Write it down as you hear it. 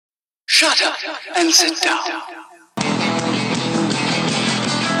Shut up and sit down.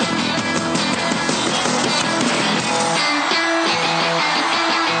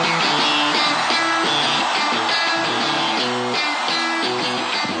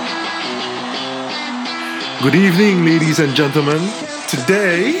 Good evening, ladies and gentlemen.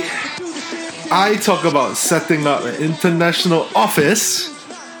 Today, I talk about setting up an international office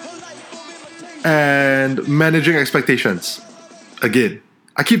and managing expectations. Again,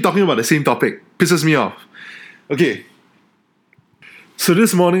 I keep talking about the same topic. Pisses me off. Okay. So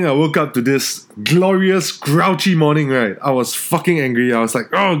this morning, I woke up to this glorious, grouchy morning, right? I was fucking angry. I was like,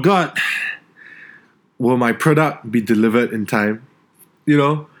 oh God, will my product be delivered in time? You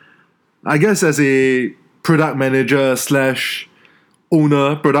know, I guess as a product manager slash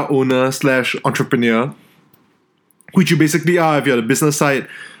owner, product owner slash entrepreneur, which you basically are if you're the business side,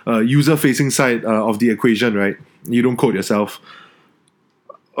 user-facing side of the equation, right? You don't code yourself.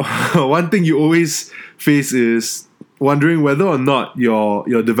 One thing you always face is wondering whether or not your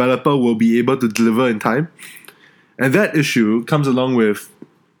developer will be able to deliver in time. And that issue comes along with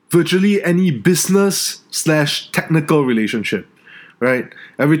virtually any business slash technical relationship. Right?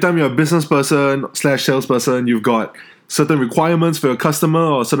 Every time you're a business person slash salesperson, you've got certain requirements for your customer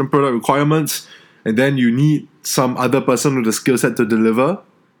or certain product requirements, and then you need some other person with a skill set to deliver,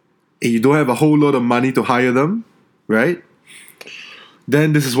 and you don't have a whole lot of money to hire them, right?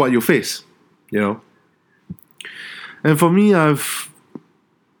 Then this is what you'll face, you know? And for me, I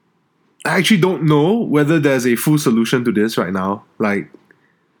actually don't know whether there's a full solution to this right now. Like,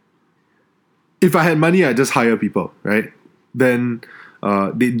 if I had money, I'd just hire people, right? Then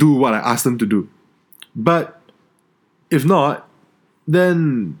they do what I ask them to do. But if not,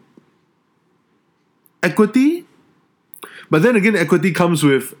 then equity. But then again, equity comes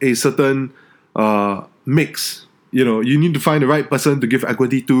with a certain mix. You know, you need to find the right person to give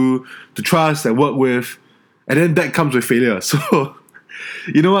equity to trust and work with. And then that comes with failure. So,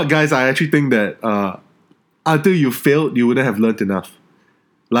 you know what, guys? I actually think that until you failed, you wouldn't have learned enough.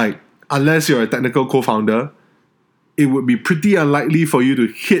 Like, unless you're a technical co-founder, it would be pretty unlikely for you to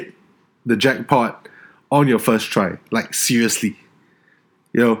hit the jackpot on your first try. Like, seriously.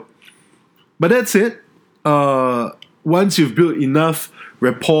 You know. But that's it. Once you've built enough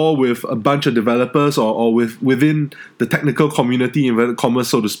rapport with a bunch of developers or within the technical community, inverted commas,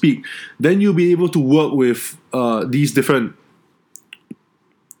 so to speak, then you'll be able to work with these different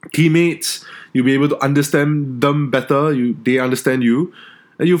teammates. You'll be able to understand them better. They understand you.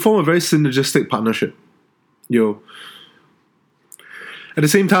 And you form a very synergistic partnership. At the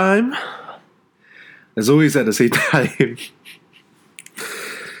same time, as always at the same time,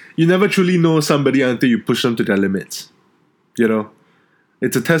 you never truly know somebody until you push them to their limits. You know,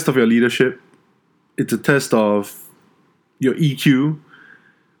 it's a test of your leadership. It's a test of your EQ.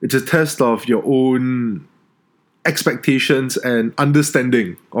 It's a test of your own expectations and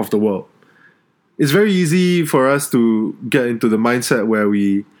understanding of the world. It's very easy for us to get into the mindset where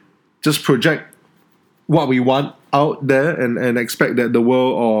we just project what we want out there and expect that the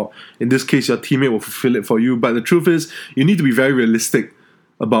world, or in this case your teammate, will fulfill it for you. But the truth is, you need to be very realistic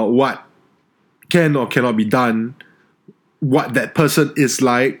about what can or cannot be done, what that person is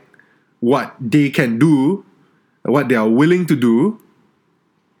like, what they can do, what they are willing to do,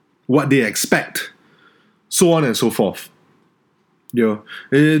 what they expect, so on and so forth.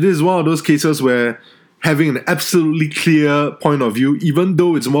 This is one of those cases where having an absolutely clear point of view, even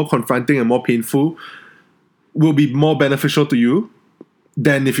though it's more confronting and more painful, will be more beneficial to you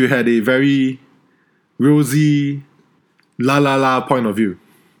than if you had a very rosy la point of view.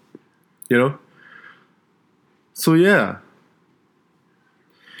 You know? So yeah.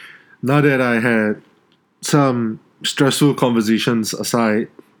 Now that I had some stressful conversations aside,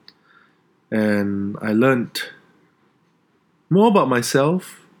 and I learned more about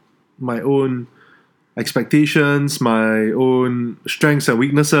myself, my own expectations, my own strengths and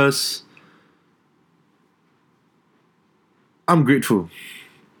weaknesses, I'm grateful.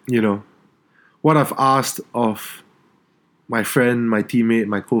 You know, what I've asked of my friend, my teammate,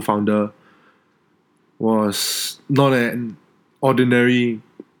 my co-founder was not an ordinary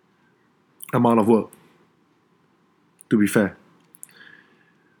amount of work, to be fair.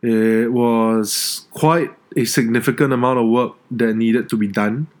 It was quite a significant amount of work that needed to be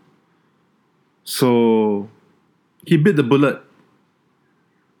done. So he bit the bullet,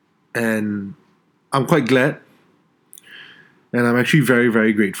 and I'm quite glad. And I'm actually very,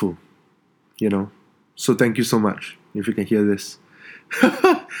 very grateful, you know. So thank you so much, if you can hear this.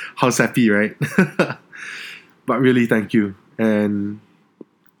 How sappy, right? But really, thank you. And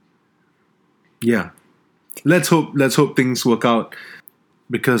yeah, let's hope things work out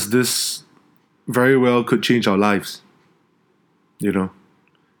because this very well could change our lives. You know,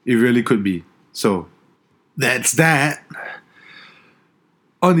 it really could be. So that's that.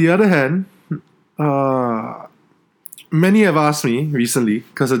 On the other hand, many have asked me recently,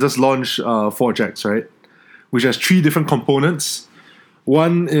 because I just launched Forgex, right? Which has 3 different components.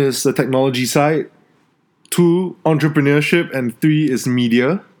 1 is the technology side, 2, entrepreneurship, and 3 is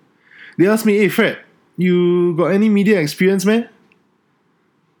media. They asked me, hey Fred, you got any media experience, man?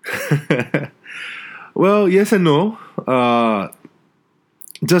 Well, yes and no.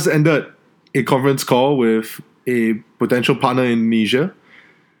 Just ended a conference call with a potential partner in Indonesia.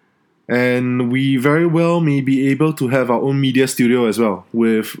 And we very well may be able to have our own media studio as well,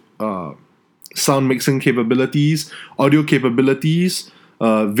 with sound mixing capabilities, audio capabilities,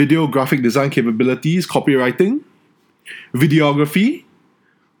 video graphic design capabilities, copywriting, videography.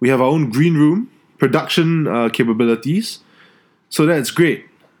 We have our own green room, production capabilities. So that's great.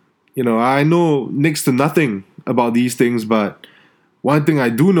 You know, I know next to nothing about these things, but one thing I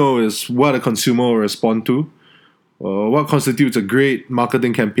do know is what a consumer will respond to, what constitutes a great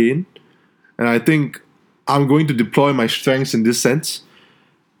marketing campaign. And I think I'm going to deploy my strengths in this sense,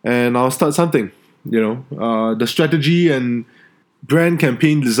 and I'll start something. You know, the strategy and brand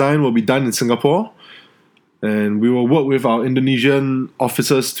campaign design will be done in Singapore, and we will work with our Indonesian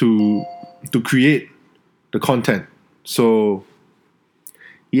officers to create the content. So,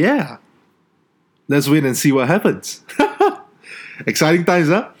 yeah, let's wait and see what happens. Exciting times,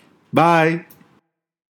 huh? Bye.